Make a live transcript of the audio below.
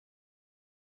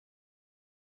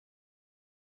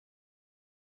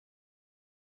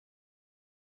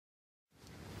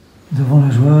Nous avons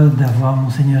la joie d'avoir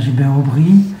Mgr Gilbert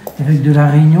Aubry, évêque de la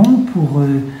Réunion, pour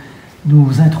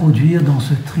nous introduire dans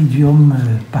ce Triduum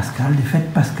pascal, les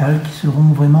fêtes pascales qui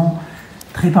seront vraiment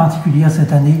très particulières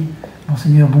cette année.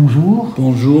 Monseigneur, bonjour.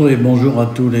 Bonjour et bonjour à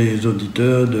tous les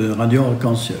auditeurs de Radio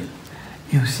Arc-en-Ciel.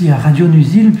 Et aussi à Radio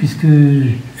Nusil, puisque...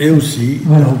 Et aussi,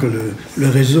 voilà, donc le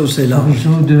réseau s'élargit. Le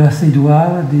réseau de la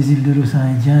Cédoire, des îles de l'océan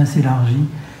Indien s'élargit.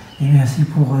 Et merci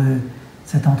pour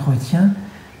cet entretien.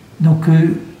 Donc,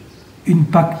 une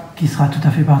Pâque qui sera tout à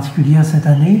fait particulière cette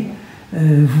année.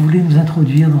 Vous voulez nous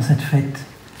introduire dans cette fête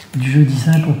du Jeudi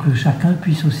Saint pour que chacun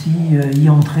puisse aussi y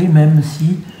entrer, même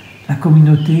si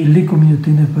les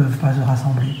communautés ne peuvent pas se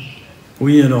rassembler.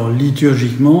 Oui, alors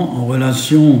liturgiquement, en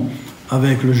relation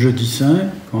avec le Jeudi Saint,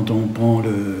 quand on prend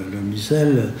le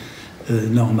missel,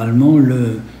 normalement,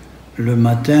 le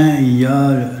matin, il y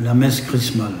a la messe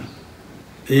chrismale.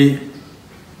 Et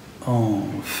en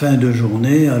fin de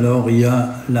journée, alors il y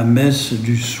a la messe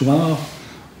du soir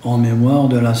en mémoire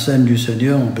de la scène du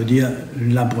Seigneur, on peut dire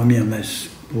la première messe,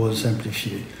 pour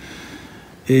simplifier.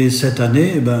 Et cette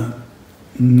année,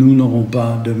 nous n'aurons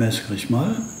pas de messe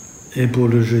chrismale. Et pour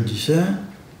le Jeudi Saint,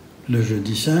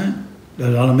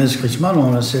 alors la messe chrismale,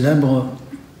 on la célèbre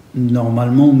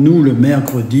normalement, nous, le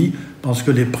mercredi, parce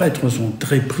que les prêtres sont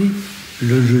très pris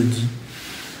le jeudi.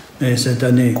 Et cette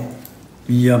année,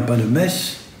 il n'y a pas de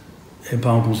messe, et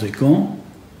par conséquent,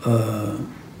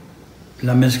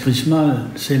 la messe chrismale,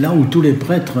 c'est là où tous les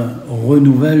prêtres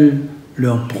renouvellent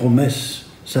leurs promesses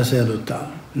sacerdotales,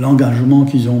 l'engagement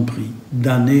qu'ils ont pris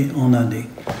d'année en année.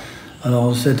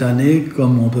 Alors cette année,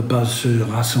 comme on ne peut pas se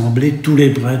rassembler, tous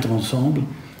les prêtres ensemble,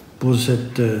 pour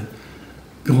cette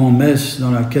grand-messe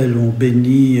dans laquelle on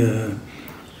bénit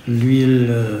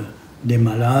l'huile des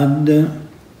malades,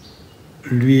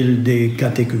 l'huile des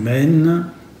catéchumènes,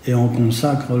 et on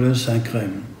consacre le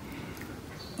Saint-Crème.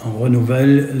 On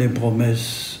renouvelle les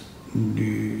promesses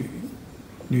du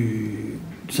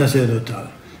sacerdotal.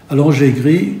 Alors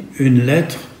j'écris une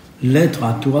lettre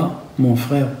à toi, mon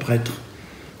frère prêtre,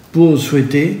 pour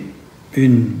souhaiter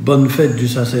une bonne fête du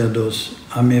sacerdoce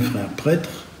à mes frères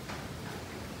prêtres,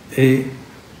 et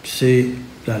c'est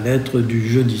la lettre du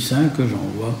Jeudi Saint que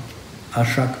j'envoie à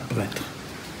chaque prêtre.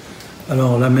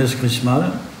 Alors la messe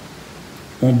chrismale,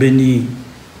 on bénit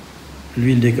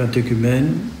l'huile des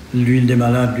catéchumènes, l'huile des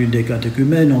malades, l'huile des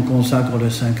catéchumènes, on consacre le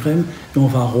Saint-Crème, et on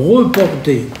va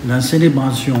reporter la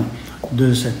célébration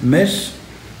de cette messe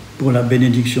pour la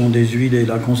bénédiction des huiles et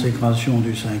la consécration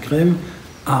du Saint-Crème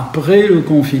après le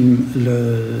confinement.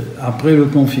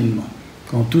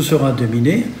 Quand tout sera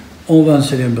terminé, on va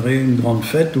célébrer une grande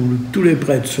fête où tous les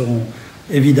prêtres seront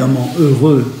évidemment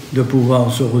heureux de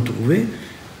pouvoir se retrouver,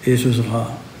 et ce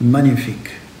sera magnifique.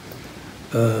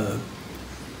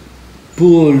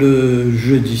 Pour le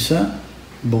Jeudi Saint,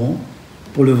 bon,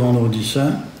 pour le Vendredi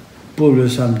Saint, pour le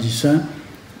Samedi Saint,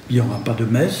 il n'y aura pas de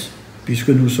messe, puisque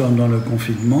nous sommes dans le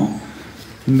confinement,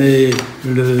 mais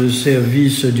le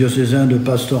service diocésain de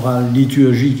pastoral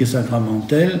liturgique et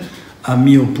sacramentel a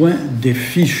mis au point des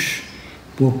fiches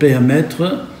pour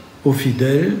permettre aux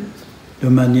fidèles, de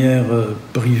manière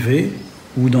privée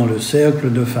ou dans le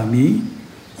cercle de famille,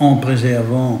 en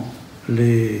préservant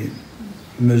les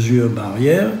mesures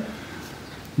barrières,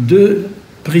 de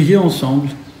prier ensemble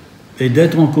et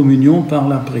d'être en communion par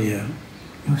la prière.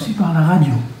 Et aussi par la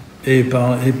radio. Et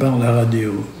par la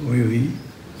radio, oui, oui.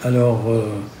 Alors,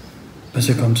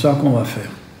 c'est comme ça qu'on va faire.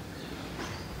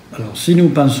 Alors, si nous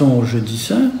passons au Jeudi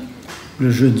Saint, le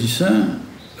Jeudi Saint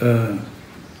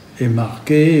est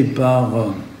marqué par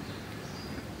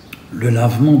le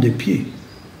lavement des pieds,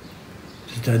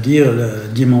 c'est-à-dire la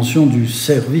dimension du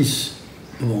service.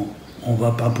 Bon, on ne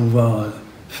va pas pouvoir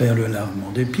faire le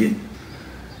lavement des pieds,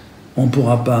 on ne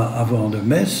pourra pas avoir de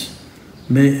messe,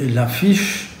 mais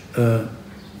l'affiche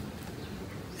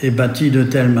est bâtie de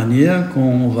telle manière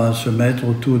qu'on va se mettre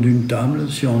autour d'une table,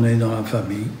 si on est dans la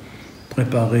famille,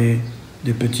 préparer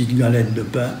des petites galettes de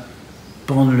pain,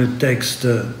 prendre le texte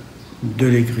de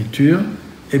l'Écriture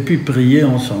et puis prier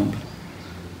ensemble.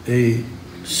 Et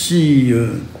si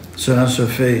cela se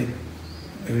fait,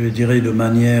 je dirais, de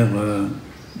manière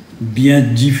bien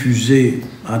diffusée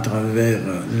à travers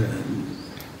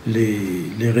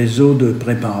les réseaux de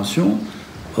préparation,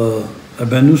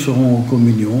 nous serons en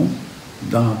communion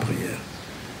dans la prière.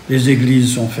 Les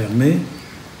églises sont fermées,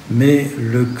 mais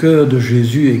le cœur de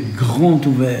Jésus est grand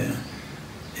ouvert.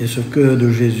 Et ce cœur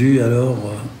de Jésus,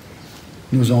 alors,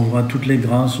 nous envoie toutes les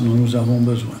grâces dont nous avons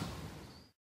besoin.